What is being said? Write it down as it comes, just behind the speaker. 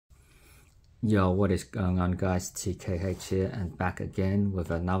Yo, what is going on guys, TKH here and back again with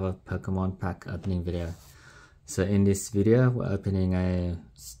another Pokemon pack opening video. So in this video, we're opening a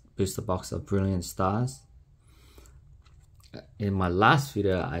booster box of Brilliant Stars. In my last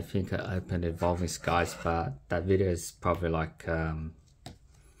video, I think I opened Evolving Skies, but that video is probably like, I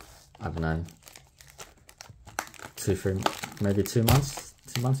don't know, maybe 2 months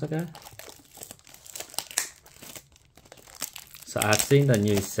ago. So I've seen the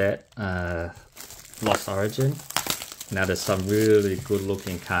new set, Lost Origin. Now there's some really good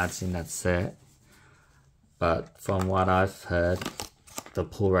looking cards in that set, but from what I've heard, the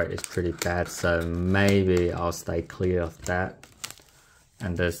pull rate is pretty bad, so maybe I'll stay clear of that.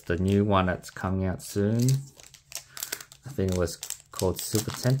 And there's the new one that's coming out soon. I think it was called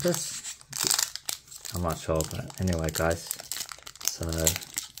Super Tempest. I'm not sure, but anyway guys, so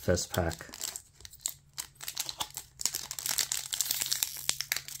first pack.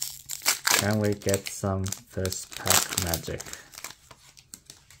 Can we get some first pack magic?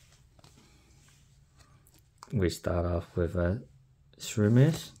 We start off with a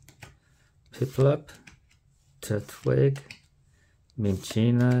Shroomish, Piplup, Turtwig,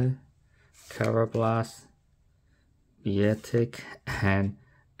 Minccino, Carablast, Beartic, and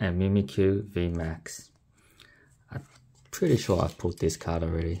a Mimikyu VMAX. I'm pretty sure I've pulled this card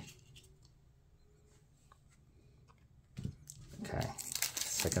already. Okay,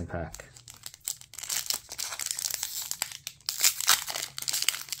 second pack.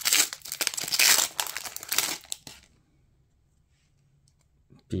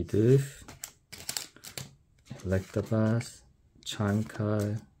 Bidoof, Electabuzz,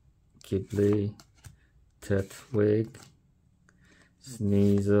 Chimeco, Ghibli, Turtwig,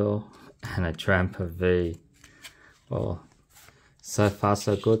 Sneasel, and a Tramper V. Well, so far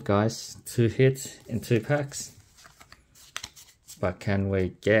so good guys. 2 hits in 2 packs. But can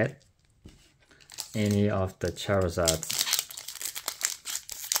we get any of the Charizards?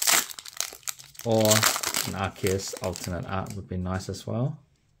 Or an Arceus alternate art would be nice as well.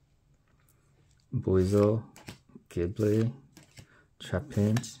 Buizel, Ghibli,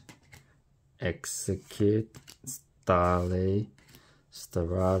 Trapinch, Execute, Starly,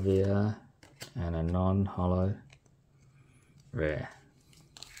 Staravia, and a non-holo rare.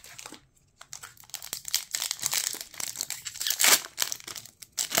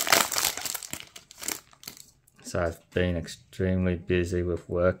 So I've been extremely busy with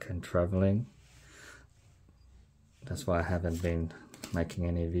work and traveling. That's why I haven't been making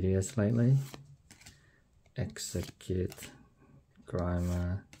any videos lately. Execute,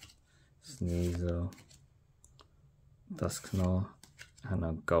 Grimer, Sneasel, Dusknoir, and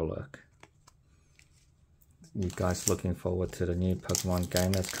a Golurk. You guys looking forward to the new Pokemon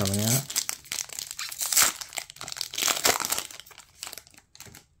game that's coming out?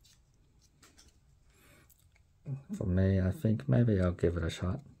 For me, I think maybe I'll give it a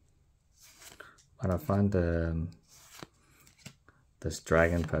shot. But I find this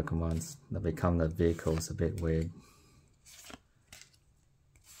dragon Pokemons that become the vehicles a bit weird.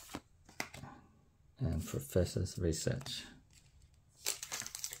 And Professor's Research.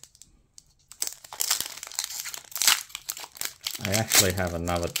 I actually have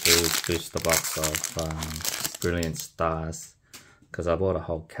another 2 booster box of Brilliant Stars because I bought a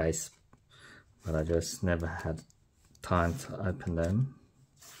whole case, but I just never had time to open them.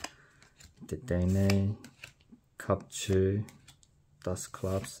 Dedenne, Copchu,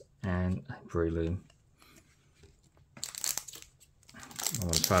 Dusclops, and Breloom. I'm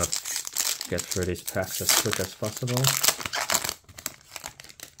going to try to get through these packs as quick as possible.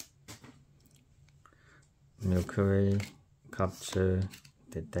 Milcery, Copchu,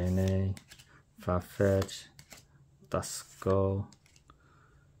 Dedenne, Farfetch, Duskull.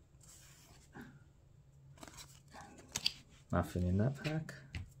 Nothing in that pack.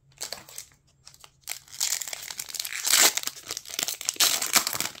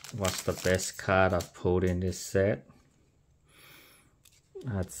 What's the best card I've pulled in this set?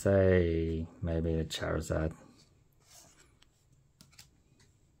 I'd say maybe the Charizard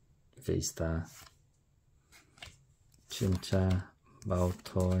V-Star, Chimchar,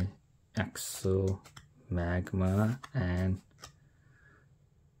 Baltoy, Axel, Magma, and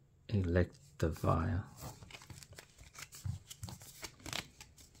Electivire.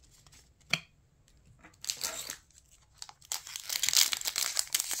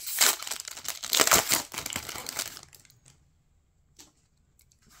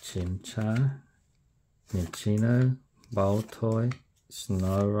 Chimchar, Minccino, Baltoy,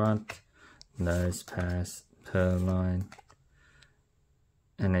 Snorunt, Nosepass, Purloin,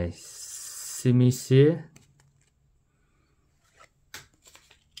 and a Simisear,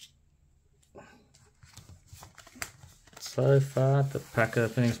 So far, the pack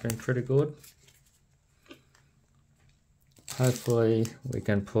opening's been pretty good. Hopefully, we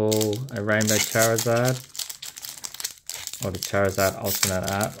can pull a Rainbow Charizard, or the Charizard alternate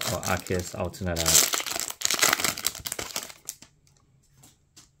art, or Arceus alternate art.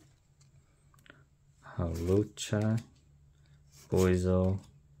 Lucha, Boizel,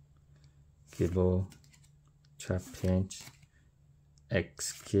 Gibble, Trapinch,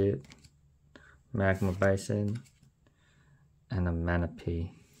 X-Kid, Magma Basin, and a Manaphy.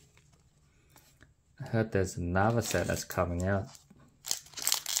 I heard there's another set that's coming out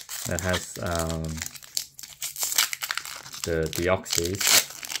that has the Deoxys.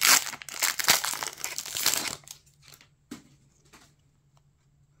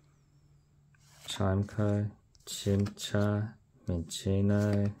 Chimco, Chimchar,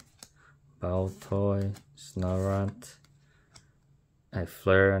 Minchino, Baltoy, Snorunt, a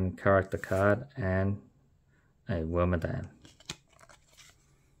Fleur and character card, and a Wormadam.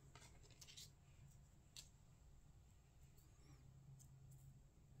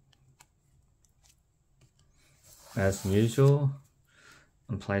 As usual,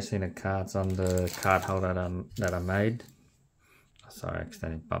 I'm placing the cards on the card holder that I made. Sorry, I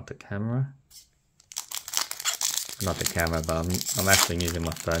accidentally bumped the camera. Not the camera, but I'm actually using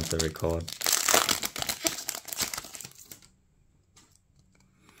my phone to record.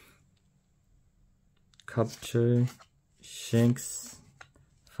 Cubchoo, Shinx,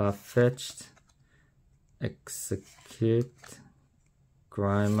 Farfetch'd, Execute,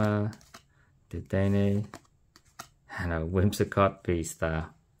 Grimer, Dedenne, and a Whimsicott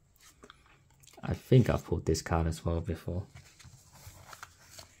V-Star. I think I pulled this card as well before.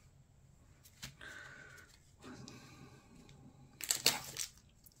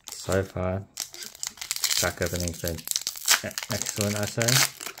 So far, pack opening's been excellent, I say.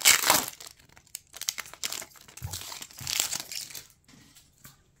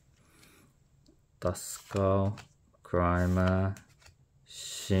 Duskull, Grimer,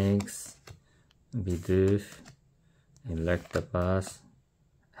 Shinx, Bidoof, Electabuzz,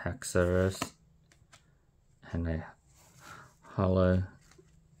 Haxorus, and a Hollow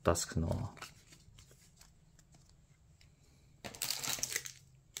Dusknoir.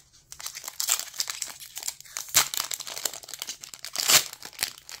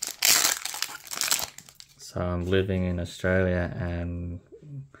 So I'm living in Australia and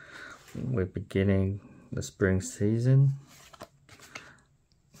we're beginning the spring season.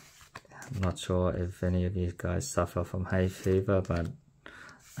 I'm not sure if any of you guys suffer from hay fever, but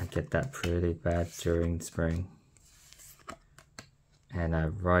I get that pretty bad during spring. And a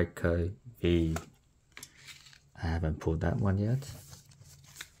Raikou V. I haven't pulled that one yet.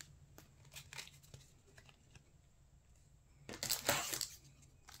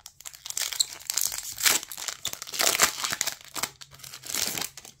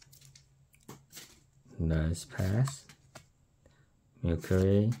 Nose Pass,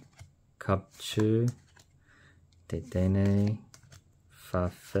 Milcery, Cubchoo, Dedenne,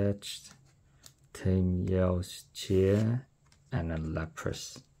 Farfetch'd, Team Yell's Cheer, and a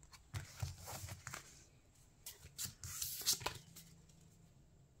Lapras.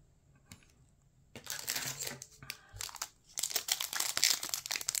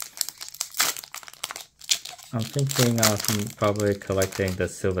 I'm thinking of probably collecting the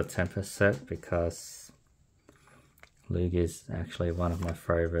Silver Tempest set because Lugia is actually one of my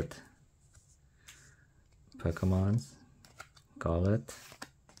favorite Pokemons. Golett,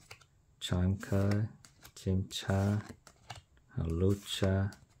 Chimco, Chimchar, a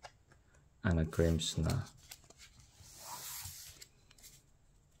Lucha, and a Grimmsnarl.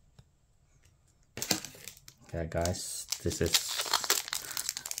 Okay guys, this is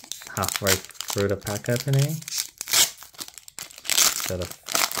halfway through the pack opening. So the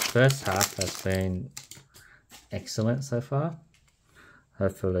first half has been excellent so far.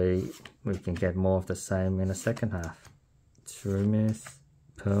 Hopefully we can get more of the same in the second half. Truemith,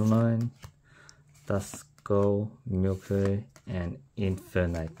 Purloin, Duskull, Milcery, and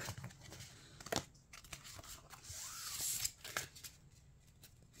Infernape.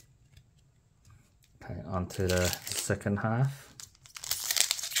 Okay, on to the second half.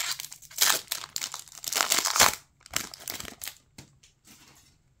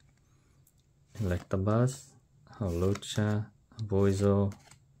 Electabuzz, Holucha, Boizel,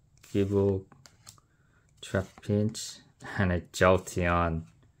 Gibble, Trapinch, and a Jolteon,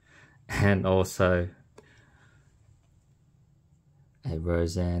 and also a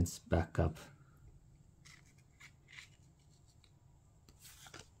Roseanne's backup.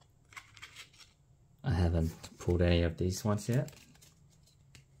 I haven't pulled any of these ones yet.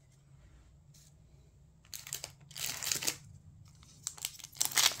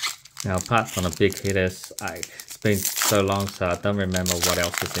 Now, apart from the big hitters, it's been so long, so I don't remember what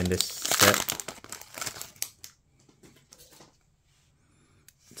else is in this set.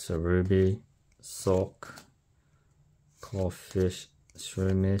 It's a ruby, sock, crawfish,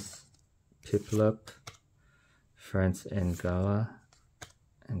 shroomies, piplup, French Angora,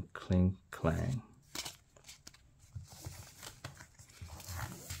 and Cling Clang.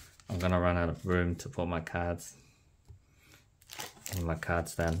 I'm gonna run out of room to put my cards in my card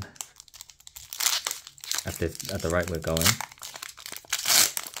stand at the rate we're going.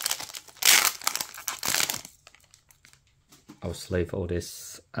 I'll sleeve all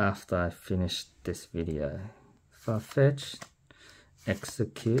this after I finish this video. Farfetch,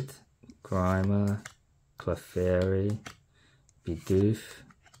 Execute, Grimer, Clefairy, Bidoof,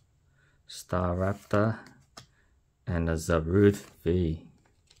 Star Raptor, and a Zarude V.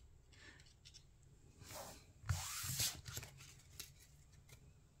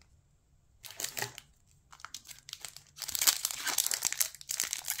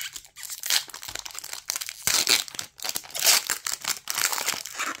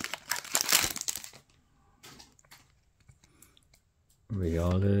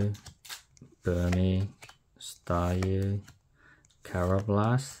 Riolu, Burmy, Staryu,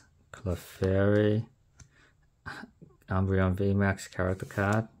 Carablast, Clefairy, Umbreon VMAX character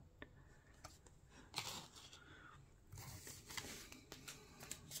card,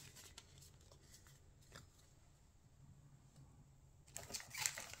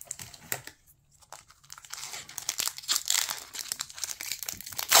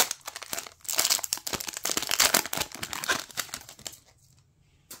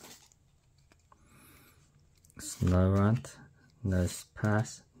 Snorunt,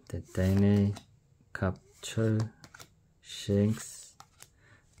 Nosepass, Dedenne, Cupcho, Shinx,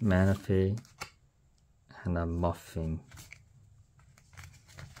 Manaphy, and a Muffin.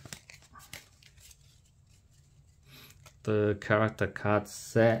 The character card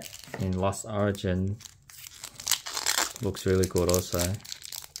set in Lost Origin looks really good also.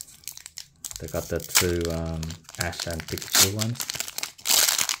 They got the two Ash and Pikachu ones.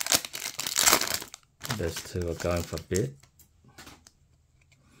 Those two are going for a bit.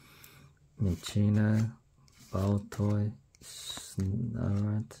 Minccino, Baltoy,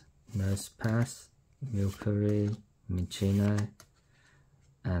 Snorunt, Nosepass, Milcery, Minccino,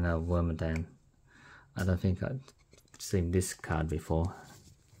 and a Wormadam. I don't think I've seen this card before.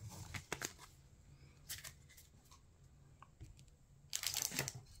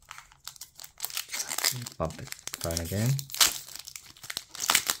 Pop the phone again.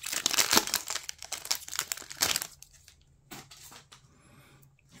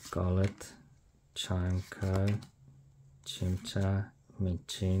 Golett, Chimco, Chimchar,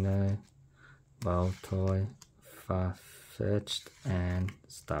 Minccino, Baltoy, Farfetch'd, and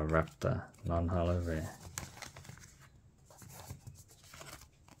Staraptor, non-holo rare.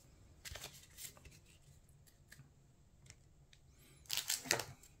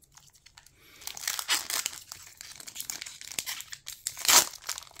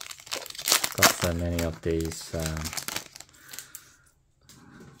 Got so many of these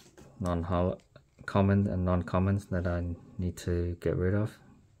common and non-commons that I need to get rid of.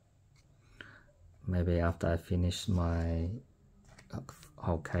 Maybe after I finish my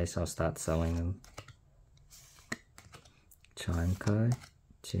whole case, I'll start selling them. Chimco,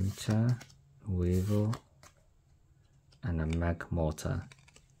 Chimchar, Weevil, and a Magmortar.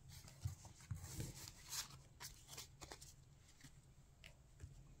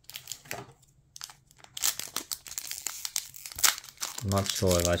 I'm not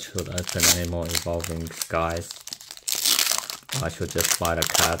sure if I should open any more Evolving Skies. I should just buy the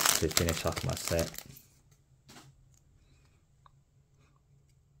cards to finish off my set.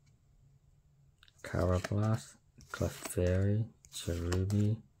 Carablast, Clefairy,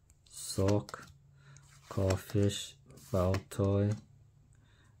 Cherubi, Sock, Crawfish, Baltoy,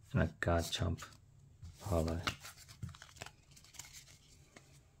 and a Garchomp holo.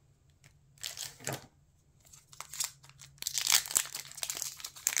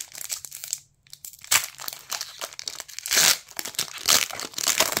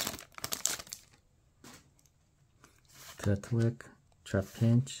 Turtwig,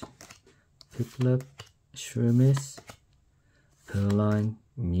 Trapinch, Piplup, Shroomis, Purloin,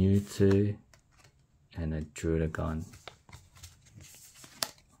 Mewtwo, and a Druddigon.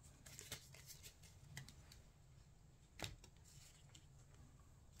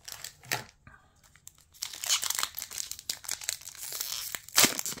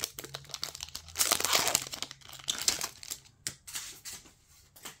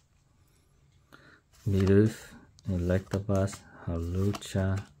 Bidoof, Electabuzz,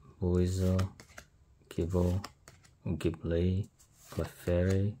 Hawlucha, Weasel, Gibble, Ghibli,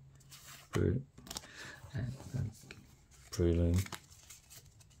 Clefairy, Brute, and Breloom.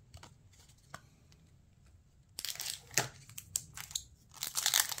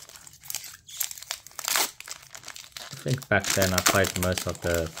 I think back then I played most of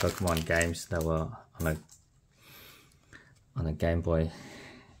the Pokemon games that were on a Game Boy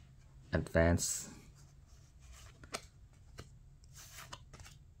Advance.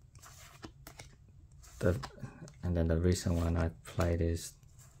 And then the recent one I played is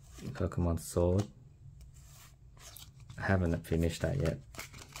Pokemon Sword. I haven't finished that yet.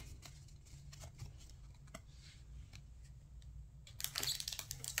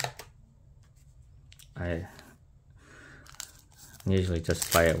 I usually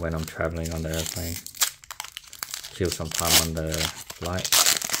just play it when I'm traveling on the airplane. Kill some time on the flight.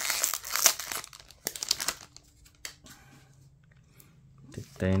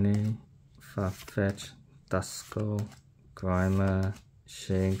 Dedenne, Farfetch, Duskull, Grimer,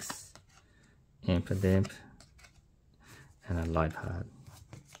 Shinx, Impidimp, and a Lightheart.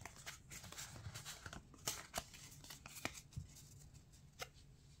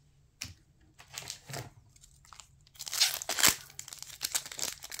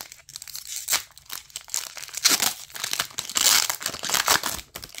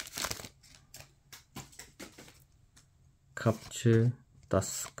 Capture,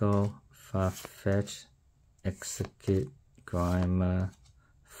 Duskull, Farfetch, Execute, Grimer,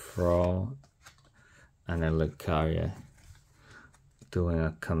 Thrall, and a Lucario doing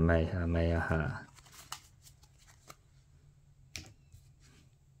a Kamehameha.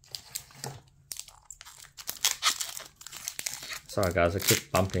 Sorry guys, I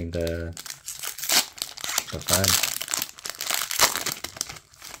keep bumping the phone.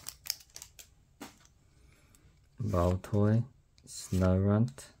 Baltoy,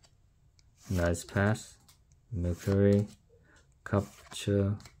 Snorunt, Nosepass, Mercury,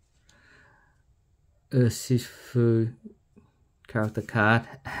 Capture, Urshifu character card,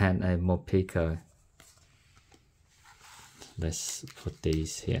 and a Morpeko. Let's put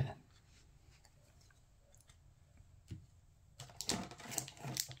these here.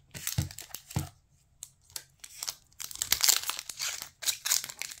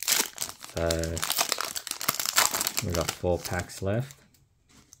 So we got 4 packs left.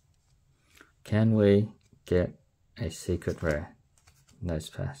 Can we get a secret rare?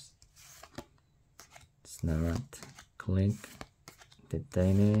 Nosepass, Snorunt, Clink,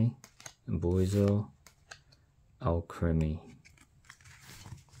 Dedenne, Buizel, Alcremie.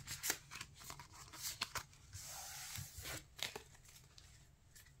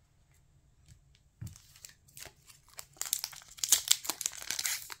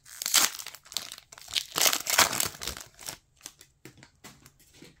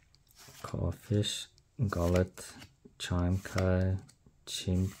 Corphish, Golett, Chimco,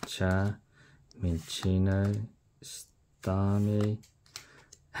 Chimcha, Minchino, Starmie,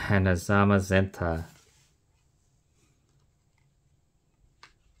 and a Zamazenta.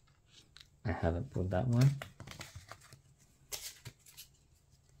 I haven't pulled that one.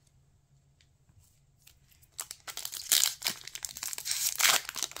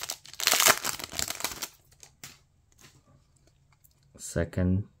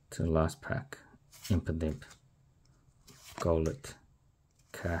 Second to last pack, Impidimp, Golett,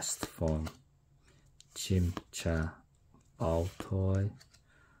 Cast Form, Chimcha, Baltoy,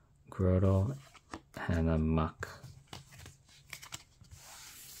 Grotto, and a Muck.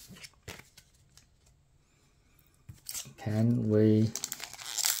 Can we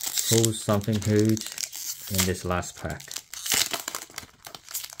pull something huge in this last pack?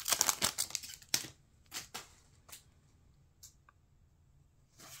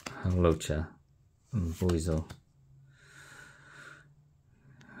 Lucha, Buizel.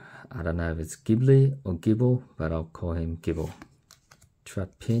 I don't know if it's Ghibli or Gibble, but I'll call him Gibble.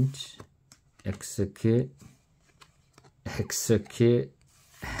 Trapinch, Execute,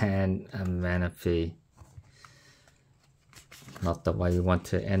 and a Manaphy. Not the way you want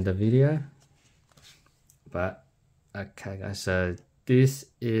to end the video, but okay guys, so this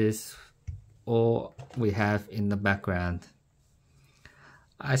is all we have in the background.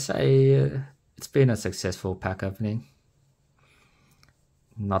 I say it's been a successful pack opening.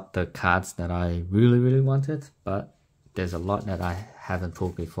 Not the cards that I really wanted, but there's a lot that I haven't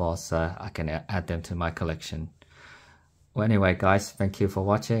pulled before, so I can add them to my collection. Well, anyway guys, thank you for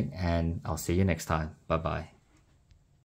watching, and I'll see you next time. Bye bye.